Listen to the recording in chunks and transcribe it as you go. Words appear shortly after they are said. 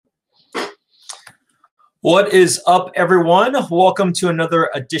What is up, everyone? Welcome to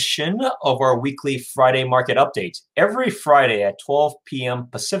another edition of our weekly Friday market update. Every Friday at 12 p.m.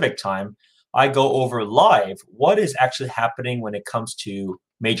 Pacific time, I go over live what is actually happening when it comes to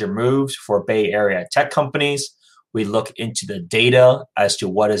major moves for Bay Area tech companies. We look into the data as to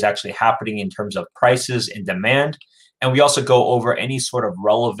what is actually happening in terms of prices and demand. And we also go over any sort of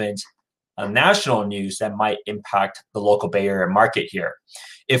relevant national news that might impact the local Bay Area market here.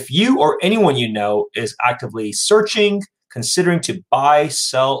 If you or anyone you know is actively searching, considering to buy,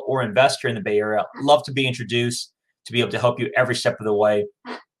 sell, or invest here in the Bay Area, I'd love to be introduced to be able to help you every step of the way.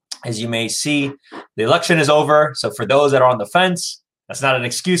 As you may see, the election is over. So for those that are on the fence, that's not an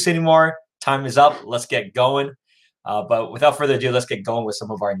excuse anymore. Time is up. Let's get going. But without further ado, let's get going with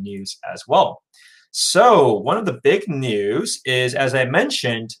some of our news as well. So one of the big news is, as I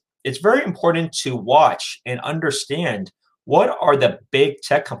mentioned, it's very important to watch and understand what are the big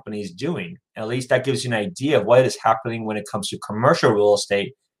tech companies doing. At least that gives you an idea of what is happening when it comes to commercial real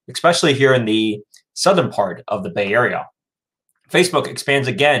estate, especially here in the southern part of the Bay Area. Facebook expands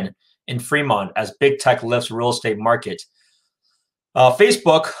again in Fremont as big tech lifts real estate market.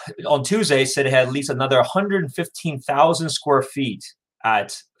 Facebook on Tuesday said it had at least another 115,000 square feet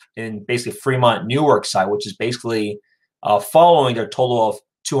in basically Fremont, Newark side, which is basically following their total of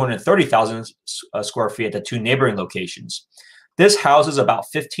 230,000 square feet at the two neighboring locations. This houses about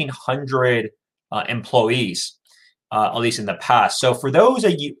 1,500 employees, at least in the past. So for those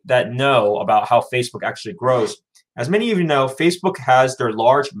that know about how Facebook actually grows, as many of you know, Facebook has their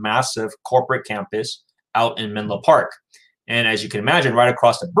large, massive corporate campus out in Menlo Park. And as you can imagine, right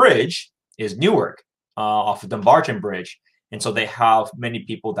across the bridge is Newark, off of Dumbarton Bridge. And so they have many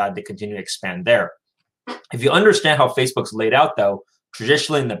people that they continue to expand there. If you understand how Facebook's laid out, though,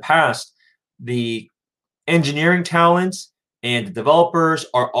 traditionally in the past, the engineering talents and the developers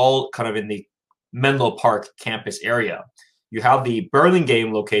are all kind of in the Menlo Park campus area. You have the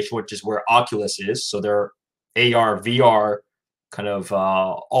Burlingame location, which is where Oculus is. So their AR, VR, kind of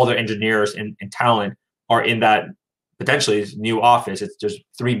all their engineers and talent are in that potentially new office. There's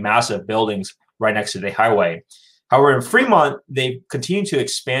three massive buildings right next to the highway. However, in Fremont, they continue to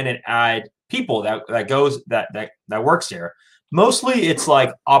expand and add people that works there. Mostly it's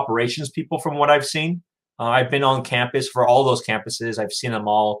like operations people from what I've seen. I've been on campus for all those campuses. I've seen them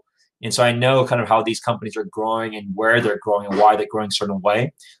all. And so I know kind of how these companies are growing and where they're growing and why they're growing a certain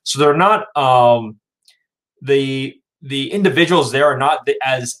way. So they're not the individuals there are not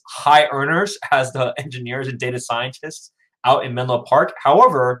as high earners as the engineers and data scientists out in Menlo Park.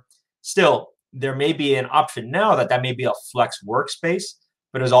 However, still, there may be an option now that may be a flex workspace,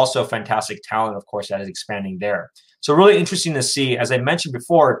 but there's also fantastic talent, of course, that is expanding there. So really interesting to see, as I mentioned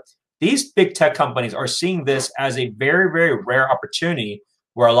before, these big tech companies are seeing this as a very, very rare opportunity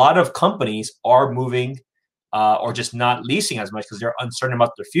where a lot of companies are moving or just not leasing as much because they're uncertain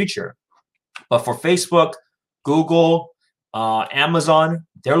about their future. But for Facebook, Google, Amazon,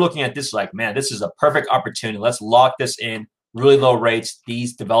 they're looking at this like, man, this is a perfect opportunity. Let's lock this in, really low rates.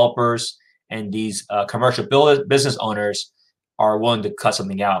 These developers and these commercial business owners are willing to cut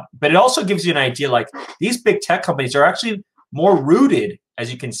something out. But it also gives you an idea, like these big tech companies are actually more rooted,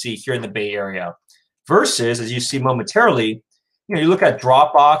 as you can see here in the Bay Area, versus, as you see momentarily, you look at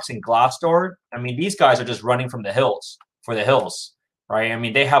Dropbox and Glassdoor. I mean, these guys are just running from the hills for the hills, right? I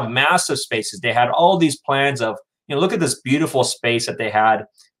mean, they have massive spaces. They had all these plans of, look at this beautiful space that they had,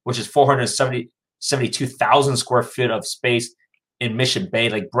 which is 472,000 square feet of space in Mission Bay,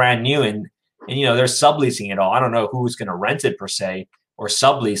 like brand new. And they're subleasing it all. I don't know who's going to rent it per se or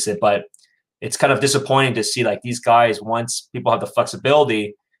sublease it, but it's kind of disappointing to see like these guys, once people have the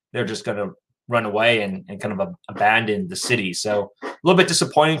flexibility, they're just going to run away and kind of abandon the city. So a little bit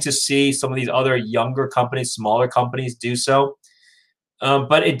disappointing to see some of these other younger companies, smaller companies do so.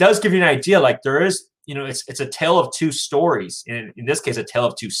 But it does give you an idea, like there is, it's a tale of two stories. In this case, a tale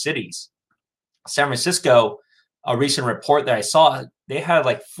of two cities. San Francisco, a recent report that I saw, they had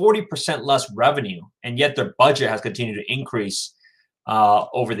like 40% less revenue, and yet their budget has continued to increase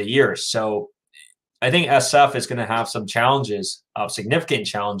over the years. So I think SF is going to have some challenges, significant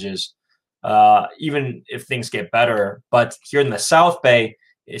challenges, even if things get better. But here in the South Bay,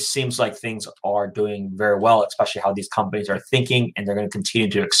 it seems like things are doing very well, especially how these companies are thinking, and they're going to continue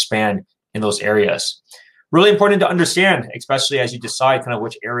to expand in those areas. Really important to understand, especially as you decide kind of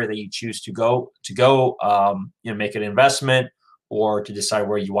which area that you choose to go, make an investment or to decide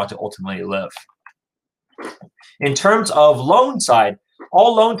where you want to ultimately live. In terms of loan side,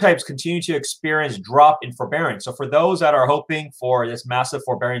 all loan types continue to experience drop in forbearance. So for those that are hoping for this massive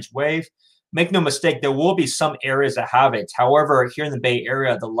forbearance wave, make no mistake, there will be some areas that have it. However, here in the Bay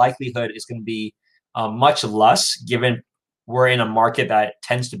Area, the likelihood is going to be much less, given we're in a market that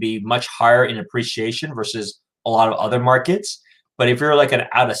tends to be much higher in appreciation versus a lot of other markets. But if you're like an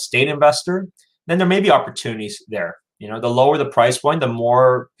out-of-state investor, then there may be opportunities there. The lower the price point, the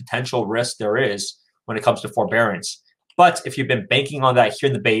more potential risk there is when it comes to forbearance. But if you've been banking on that here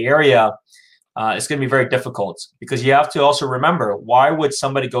in the Bay Area, it's going to be very difficult, because you have to also remember, why would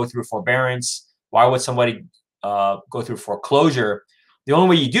somebody go through forbearance? Why would somebody go through foreclosure? The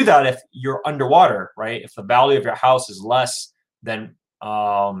only way you do that if you're underwater, right? If the value of your house is less than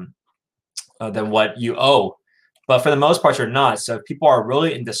what you owe. But for the most part, you're not. So if people are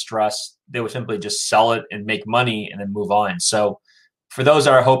really in distress, they would simply just sell it and make money and then move on. So for those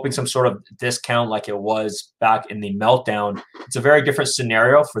that are hoping some sort of discount like it was back in the meltdown, it's a very different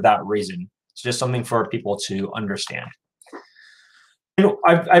scenario for that reason. It's just something for people to understand.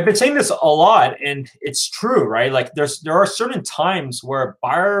 I've been saying this a lot, and it's true, right? Like there are certain times where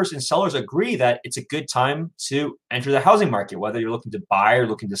buyers and sellers agree that it's a good time to enter the housing market, whether you're looking to buy or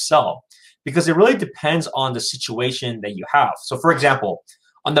looking to sell, because it really depends on the situation that you have. So for example,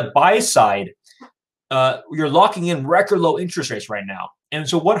 on the buy side, you're locking in record low interest rates right now. And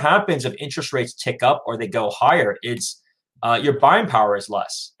so what happens if interest rates tick up or they go higher? It's your buying power is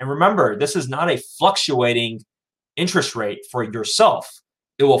less. And remember, this is not a fluctuating interest rate for yourself.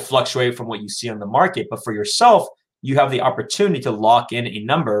 It will fluctuate from what you see on the market, but for yourself, you have the opportunity to lock in a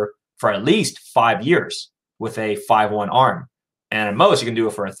number for at least 5 years with a 5/1 ARM. And at most, you can do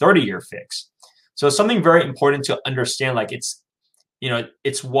it for a 30-year fix. So it's something very important to understand. Like it's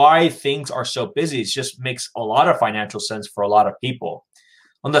why things are so busy. It just makes a lot of financial sense for a lot of people.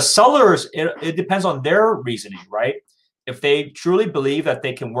 On the sellers, it depends on their reasoning, right? If they truly believe that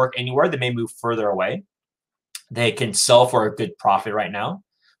they can work anywhere, they may move further away. They can sell for a good profit right now,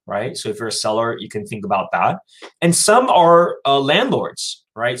 right? So if you're a seller, you can think about that. And some are landlords,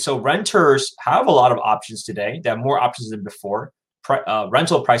 right? So renters have a lot of options today. They have more options than before.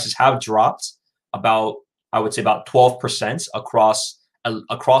 Rental prices have dropped about, I would say, about 12% across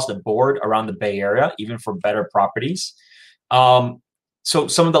the board around the Bay Area, even for better properties. So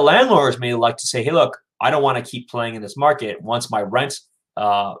some of the landlords may like to say, hey, look, I don't want to keep playing in this market. Once my renter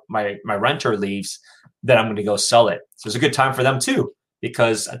leaves, then I'm going to go sell it. So it's a good time for them too,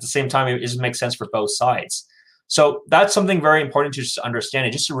 because at the same time, it just makes sense for both sides. So that's something very important to just understand.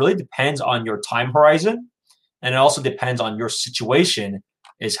 It just really depends on your time horizon, and it also depends on your situation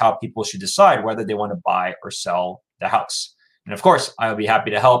is how people should decide whether they want to buy or sell the house. And of course, I'll be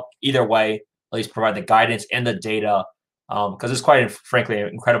happy to help either way, at least provide the guidance and the data, because it's quite, frankly, an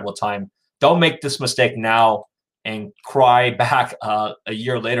incredible time. Don't make this mistake now and cry back a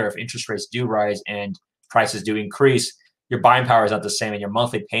year later if interest rates do rise and prices do increase. Your buying power is not the same, and your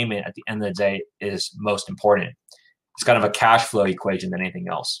monthly payment at the end of the day is most important. It's kind of a cash flow equation than anything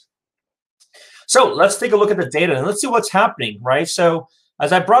else. So let's take a look at the data and let's see what's happening, right? So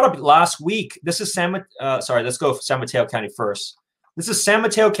as I brought up last week, this is let's go for San Mateo County first. This is San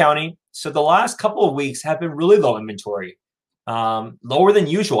Mateo County. So the last couple of weeks have been really low inventory, lower than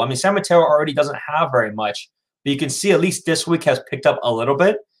usual. I mean, San Mateo already doesn't have very much, but you can see at least this week has picked up a little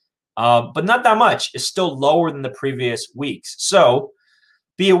bit, but not that much. It's still lower than the previous weeks. So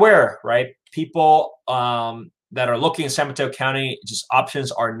be aware, right? People that are looking in San Mateo County, just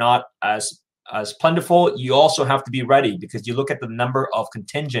options are not as plentiful. You also have to be ready, because you look at the number of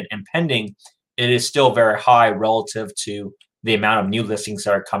contingent and pending, it is still very high relative to the amount of new listings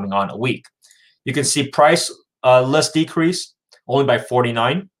that are coming on a week. You can see price list decrease only by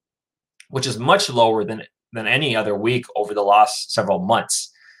 49, which is much lower than any other week over the last several months.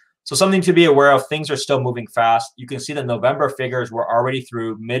 So something to be aware of. Things are still moving fast. You can see the November figures were already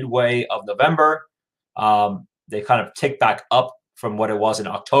through midway of November. They kind of ticked back up from what it was in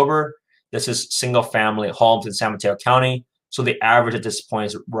October. This is single family homes in San Mateo County. So the average at this point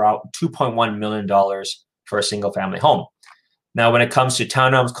is around $2.1 million for a single family home. Now, when it comes to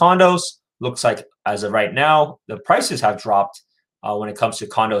townhomes, condos, looks like as of right now, the prices have dropped when it comes to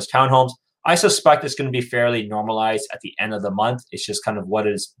condos, townhomes. I suspect it's going to be fairly normalized at the end of the month. It's just kind of what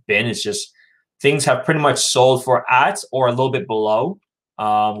it's been. It's just things have pretty much sold for at or a little bit below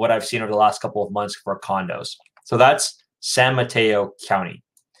what I've seen over the last couple of months for condos. So that's San Mateo County.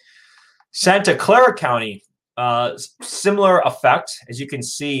 Santa Clara County, similar effect. As you can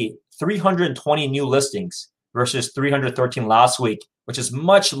see, 320 new listings versus 313 last week, which is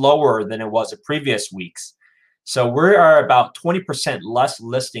much lower than it was in previous weeks. So we are about 20% less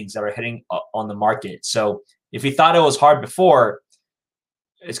listings that are hitting on the market. So if you thought it was hard before,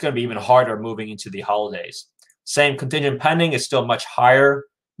 it's going to be even harder moving into the holidays. Same contingent pending is still much higher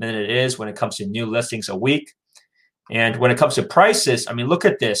than it is when it comes to new listings a week. And when it comes to prices, I mean, look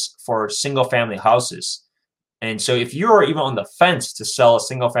at this for single family houses. And so if you're even on the fence to sell a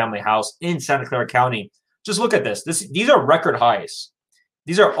single family house in Santa Clara County, just look at this. These are record highs.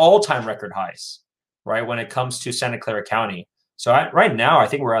 These are all-time record highs, right, when it comes to Santa Clara County. So right now, I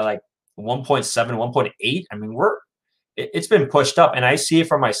think we're at like 1.7, 1.8. I mean, it's been pushed up, and I see it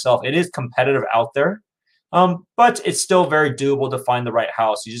for myself. It is competitive out there, but it's still very doable to find the right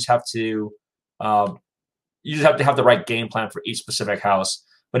house. You just have to have the right game plan for each specific house.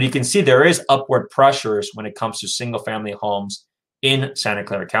 But you can see there is upward pressures when it comes to single-family homes in Santa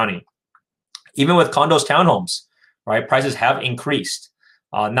Clara County. Even with condos, townhomes, right? Prices have increased.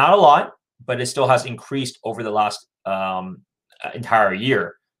 Not a lot, but it still has increased over the last entire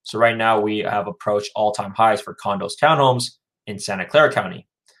year. So right now we have approached all-time highs for condos, townhomes in Santa Clara County.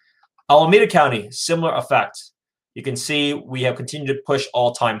 Alameda County, similar effect. You can see we have continued to push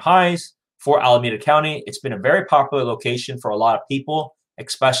all-time highs for Alameda County. It's been a very popular location for a lot of people,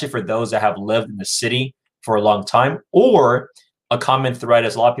 especially for those that have lived in the city for a long time. Or a common thread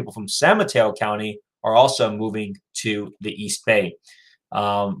is a lot of people from San Mateo County are also moving to the East Bay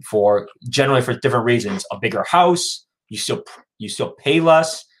for different reasons. A bigger house, you still pay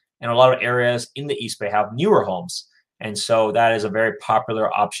less, and a lot of areas in the East Bay have newer homes. And so that is a very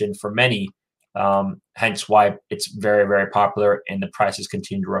popular option for many, hence why it's very, very popular, and the prices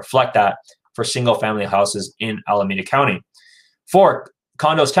continue to reflect that for single-family houses in Alameda County. For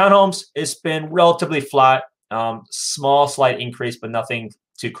condos, townhomes, it's been relatively flat, small, slight increase, but nothing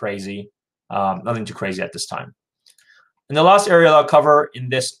too crazy. Nothing too crazy at this time. And the last area I'll cover in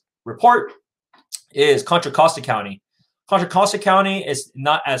this report is Contra Costa County. Contra Costa County is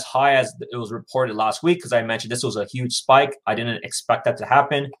not as high as it was reported last week, because I mentioned this was a huge spike. I didn't expect that to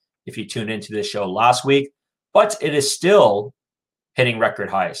happen if you tuned into this show last week, but it is still hitting record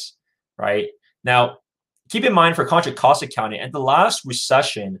highs, right? Now, keep in mind for Contra Costa County, at the last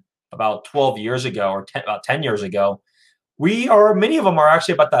recession about 12 years ago or about 10 years ago, many of them are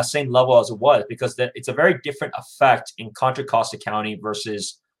actually about that same level as it was, because it's a very different effect in Contra Costa County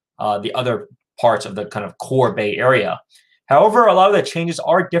versus the other parts of the kind of core Bay Area. However, a lot of the changes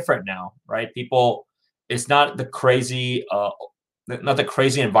are different now, right? It's not the crazy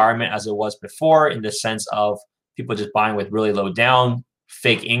environment as it was before, in the sense of people just buying with really low down,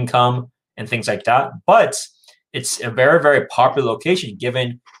 fake income, and things like that. But it's a very, very popular location,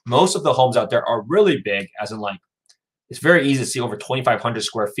 given most of the homes out there are really big, as in like, it's very easy to see over 2,500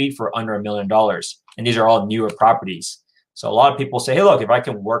 square feet for under $1 million. And these are all newer properties. So a lot of people say, hey, look, if I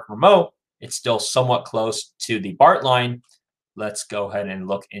can work remote, it's still somewhat close to the BART line. Let's go ahead and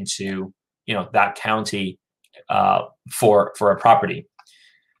look into, that county for a property.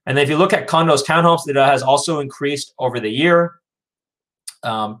 And then if you look at condos, townhomes, it has also increased over the year,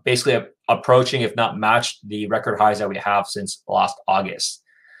 basically approaching, if not matched, the record highs that we have since last August.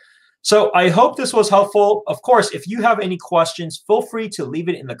 So I hope this was helpful. Of course, if you have any questions, feel free to leave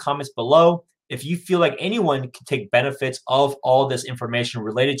it in the comments below. If you feel like anyone can take benefits of all this information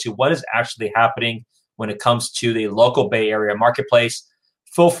related to what is actually happening when it comes to the local Bay Area marketplace,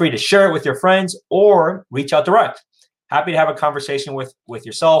 feel free to share it with your friends or reach out direct. Happy to have a conversation with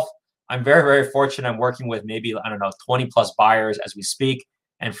yourself. I'm very, very fortunate. I'm working with maybe, 20 plus buyers as we speak,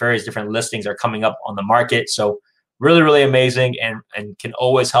 and various different listings are coming up on the market. So really, really amazing, and can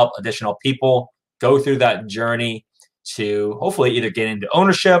always help additional people go through that journey to hopefully either get into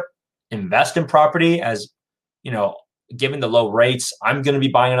ownership, invest in property. As given the low rates, I'm going to be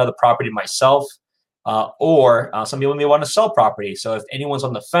buying another property myself, or some people may want to sell property. So if anyone's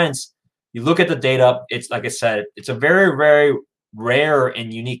on the fence, you look at the data. It's like I said, it's a very, very rare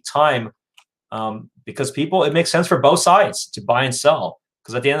and unique time, because it makes sense for both sides to buy and sell.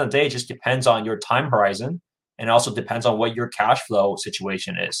 Because at the end of the day, it just depends on your time horizon, and it also depends on what your cash flow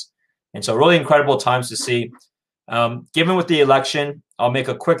situation is. And so really incredible times to see. Given with the election, I'll make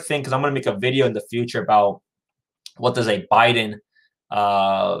a quick thing, because I'm going to make a video in the future about what does a Biden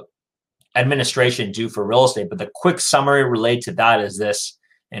administration do for real estate. But the quick summary related to that is this.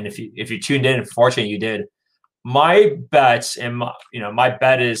 And if you tuned in, unfortunately you did, my bets and my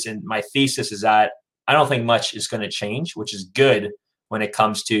bet is, and my thesis is that I don't think much is going to change, which is good when it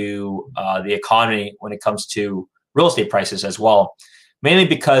comes to the economy, when it comes to real estate prices as well. Mainly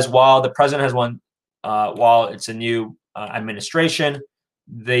because while the president has won, while it's a new administration,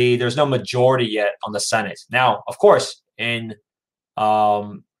 there's no majority yet on the Senate. Now, of course, in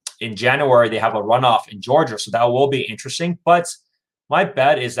January they have a runoff in Georgia, so that will be interesting. But my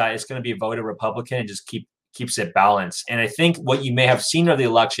bet is that it's going to be voted Republican and just keeps it balanced. And I think what you may have seen of the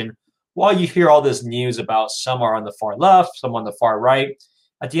election, while you hear all this news about some are on the far left, some on the far right,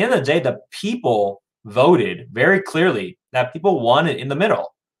 at the end of the day, the people voted very clearly that people want it in the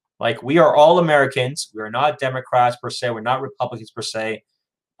middle. Like, we are all Americans. We are not Democrats per se. We're not Republicans per se.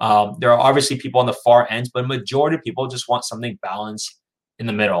 There are obviously people on the far ends, but a majority of people just want something balanced in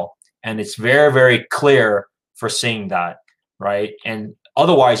the middle. And it's very, very clear for seeing that, right? And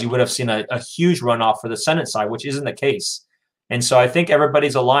otherwise, you would have seen a huge runoff for the Senate side, which isn't the case. And so I think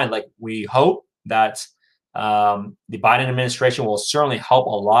everybody's aligned. Like, we hope that the Biden administration will certainly help a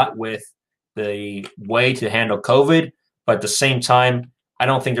lot with the way to handle COVID. But at the same time, I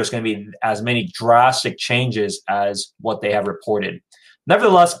don't think there's going to be as many drastic changes as what they have reported.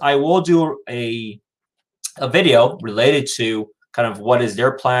 Nevertheless, I will do a video related to kind of what is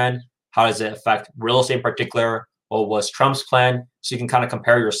their plan, how does it affect real estate in particular, what was Trump's plan, so you can kind of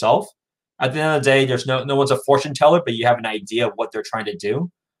compare yourself. At the end of the day, there's no one's a fortune teller, but you have an idea of what they're trying to do.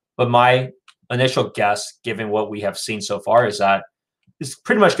 But my initial guess, given what we have seen so far, is that it's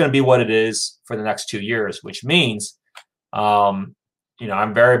pretty much going to be what it is for the next 2 years, which means,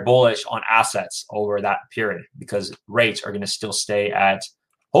 I'm very bullish on assets over that period because rates are going to still stay at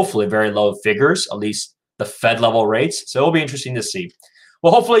hopefully very low figures, at least the Fed level rates. So it'll be interesting to see.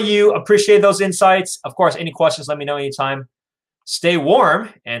 Well, hopefully you appreciate those insights. Of course, any questions, let me know anytime. Stay warm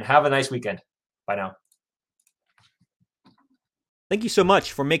and have a nice weekend. Bye now. Thank you so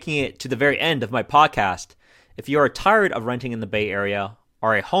much for making it to the very end of my podcast. If you are tired of renting in the Bay Area,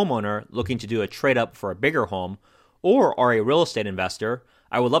 are a homeowner looking to do a trade up for a bigger home, or are a real estate investor,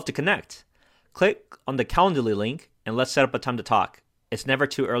 I would love to connect. Click on the Calendly link and let's set up a time to talk. It's never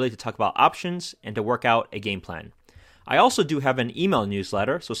too early to talk about options and to work out a game plan. I also do have an email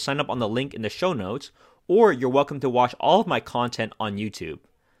newsletter, so sign up on the link in the show notes, or you're welcome to watch all of my content on YouTube.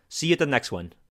 See you at the next one.